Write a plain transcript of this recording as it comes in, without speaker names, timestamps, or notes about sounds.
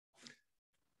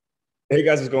Hey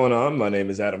guys, what's going on? My name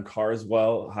is Adam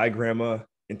Carswell. Hi, Grandma.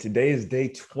 And today is day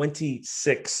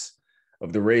 26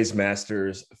 of the Raise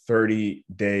Masters 30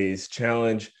 Days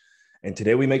Challenge. And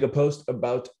today we make a post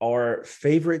about our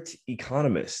favorite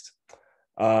economist.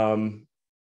 Um,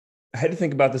 I had to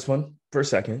think about this one for a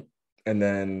second. And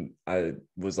then I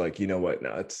was like, you know what?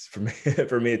 No, it's for me,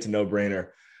 for me, it's a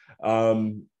no-brainer.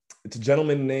 Um, it's a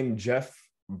gentleman named Jeff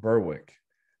Berwick.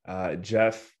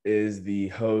 Jeff is the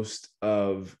host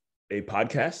of a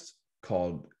podcast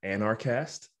called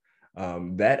Anarchast.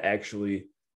 That actually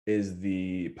is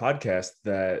the podcast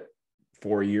that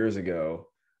 4 years ago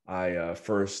I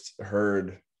first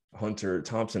heard Hunter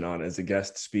Thompson on as a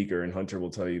guest speaker. And Hunter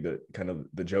will tell you that kind of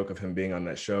the joke of him being on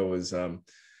that show was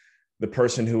the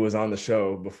person who was on the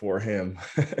show before him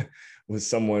was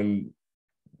someone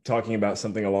talking about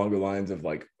something along the lines of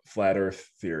like flat earth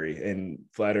theory, and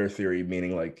flat earth theory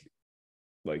meaning like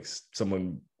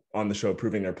someone on the show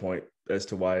proving their point as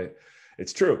to why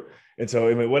it's true. And so,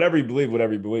 I mean, whatever you believe,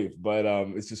 but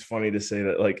it's just funny to say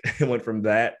that like it went from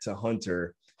that to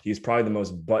Hunter. He's probably the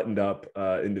most buttoned up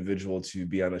individual to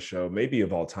be on the show, maybe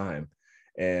of all time.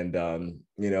 And,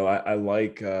 I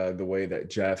like the way that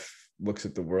Jeff looks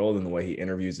at the world and the way he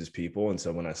interviews his people. And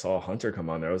so when I saw Hunter come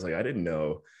on there, I was like, I didn't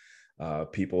know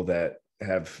people that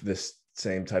have this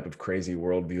same type of crazy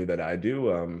worldview that I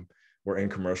do were in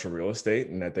commercial real estate,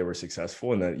 and that they were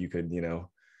successful, and that you could,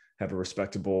 have a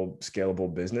respectable,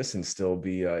 scalable business and still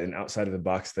be an outside of the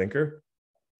box thinker.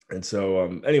 And so,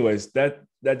 anyways, that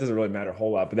doesn't really matter a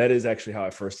whole lot, but that is actually how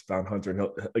I first found Hunter.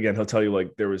 And he'll tell you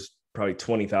like there was probably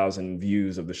 20,000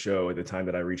 views of the show at the time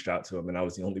that I reached out to him, and I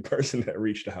was the only person that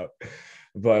reached out.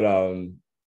 But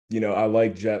I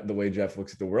like the way Jeff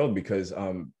looks at the world, because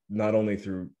not only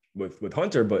through with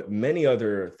Hunter, but many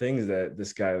other things that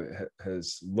this guy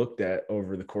has looked at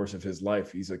over the course of his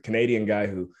life. He's a Canadian guy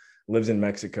who lives in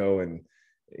Mexico and,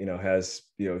 has,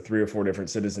 3 or 4 different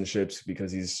citizenships,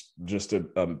 because he's just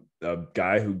a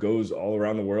guy who goes all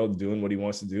around the world doing what he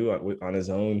wants to do on his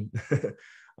own,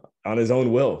 on his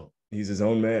own will. He's his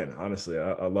own man. Honestly,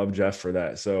 I love Jeff for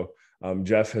that. So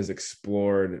Jeff has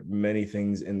explored many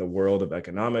things in the world of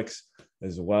economics,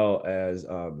 as well as,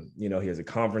 he has a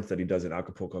conference that he does in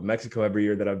Acapulco, Mexico every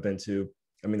year that I've been to.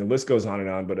 I mean, the list goes on and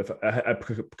on, but if I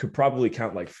could probably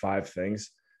count like 5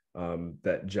 things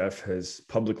that Jeff has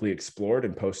publicly explored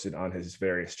and posted on his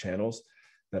various channels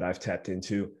that I've tapped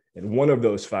into. And one of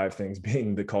those 5 things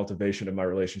being the cultivation of my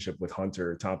relationship with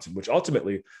Hunter Thompson, which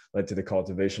ultimately led to the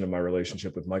cultivation of my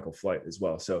relationship with Michael Flight as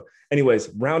well. So anyways,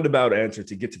 roundabout answer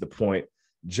to get to the point,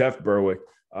 Jeff Berwick.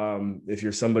 If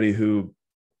you're somebody who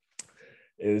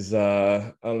is,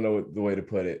 I don't know the way to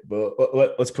put it, but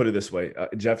let's put it this way.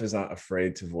 Jeff is not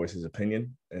afraid to voice his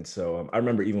opinion. And so I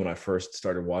remember even when I first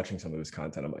started watching some of his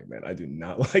content, I'm like, man, I do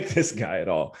not like this guy at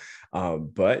all.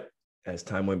 But as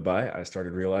time went by, I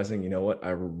started realizing, you know what, I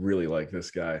really like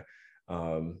this guy.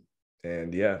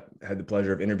 And yeah, had the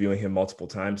pleasure of interviewing him multiple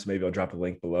times. Maybe I'll drop a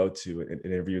link below to an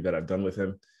interview that I've done with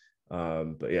him.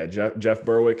 But yeah, Jeff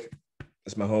Berwick,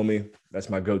 that's my homie. That's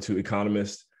my go-to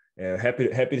economist. And happy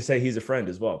to say he's a friend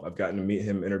as well. I've gotten to meet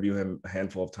him, interview him a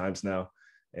handful of times now.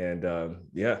 And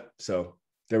so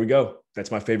there we go.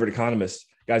 That's my favorite economist.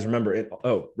 Guys,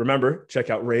 remember, check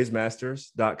out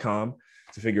raisemasters.com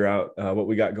to figure out what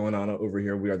we got going on over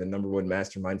here. We are the #1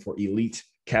 mastermind for elite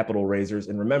capital raisers.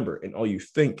 And remember, in all you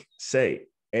think, say,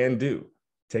 and do,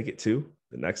 take it to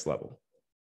the next level.